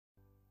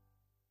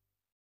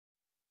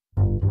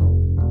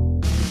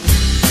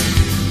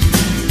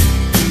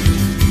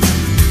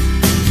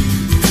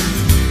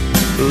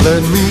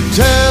Let me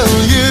tell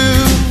you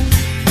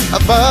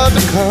about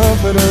the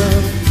Comforter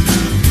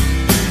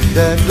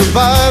that the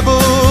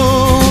Bible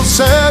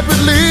said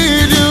would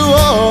lead you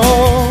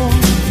on.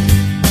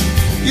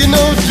 You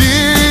know,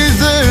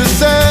 Jesus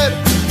said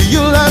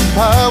you'll have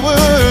power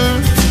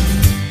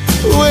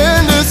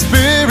when the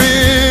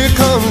Spirit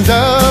comes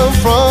down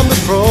from the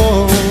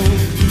throne.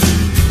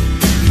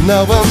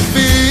 Now I'm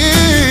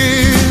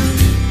filled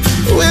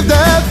with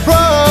that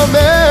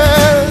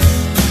promise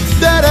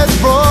that has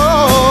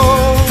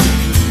brought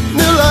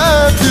new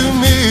life to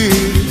me.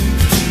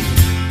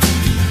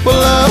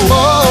 Well, I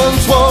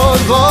once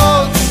was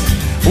lost,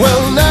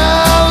 well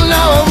now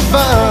I'm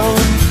found.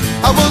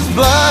 I was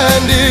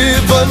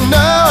blinded, but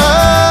now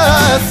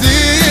I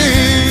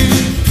see.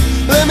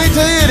 Let me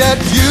tell you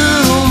that you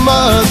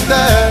must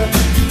have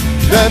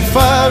that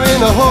fire in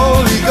the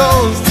Holy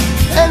Ghost,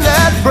 and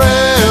that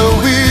prayer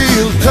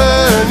wheel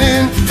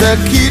turning that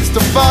keeps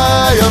the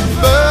fire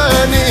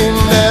burning.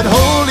 That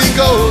Holy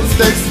Ghost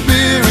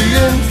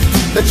experience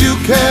that you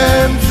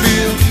can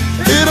feel,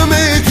 it'll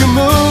make you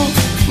move,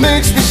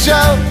 makes me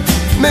shout,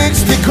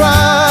 makes me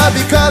cry,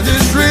 because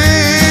it's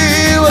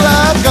real. Well,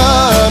 I've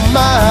got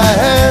my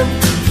hand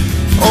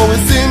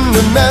always in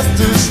the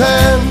Master's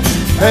hand,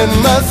 and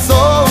my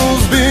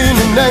soul's been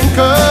an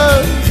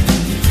anchor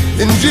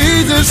in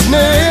Jesus'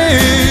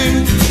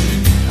 name.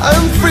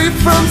 I'm free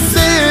from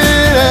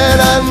sin,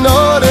 and I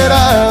know that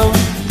I'm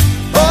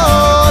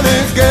born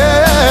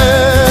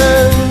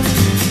again.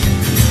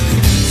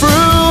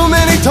 Through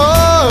many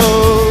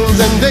toils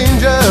and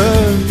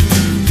dangers,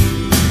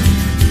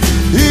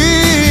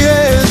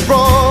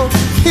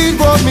 He's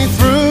brought me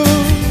through.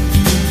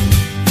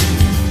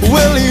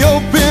 Well, He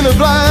opened the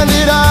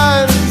blinded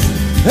eyes,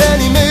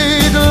 and He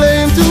made the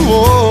lame to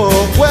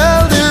walk.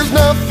 Well, there's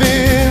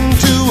nothing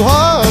too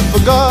hard for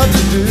God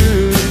to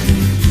do.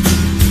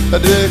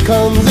 But there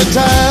comes a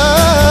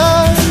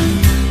time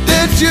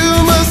that you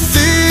must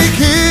seek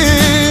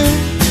Him.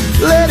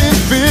 Let Him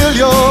fill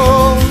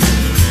your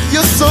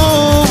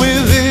soul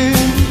within.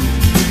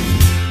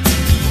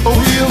 Oh,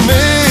 He'll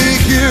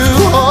make you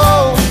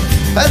whole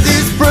as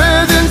His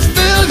presence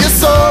fills your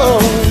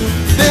soul.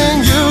 Then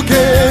you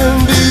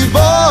can be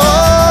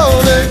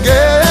born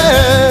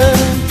again.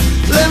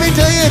 Let me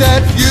tell you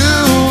that you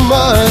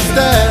must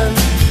stand.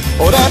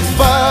 Oh, that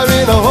fire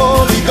in the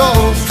Holy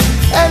Ghost,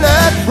 and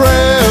that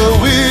prayer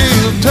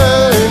wheel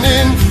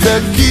turning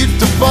that keeps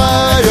the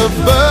fire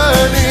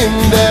burning.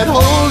 That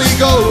Holy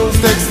Ghost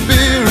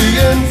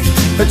experience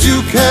that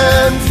you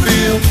can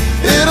feel,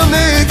 it'll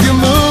make you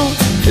move,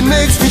 it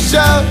makes me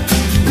shout,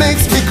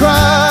 makes me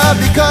cry,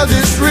 because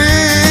it's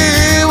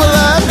real. Well,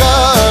 I've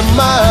got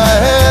my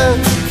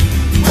hand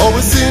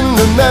always in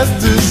the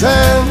Master's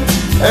hand,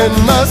 and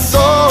my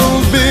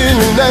soul's been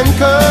an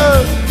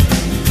anchor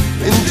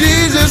in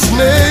Jesus'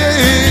 name.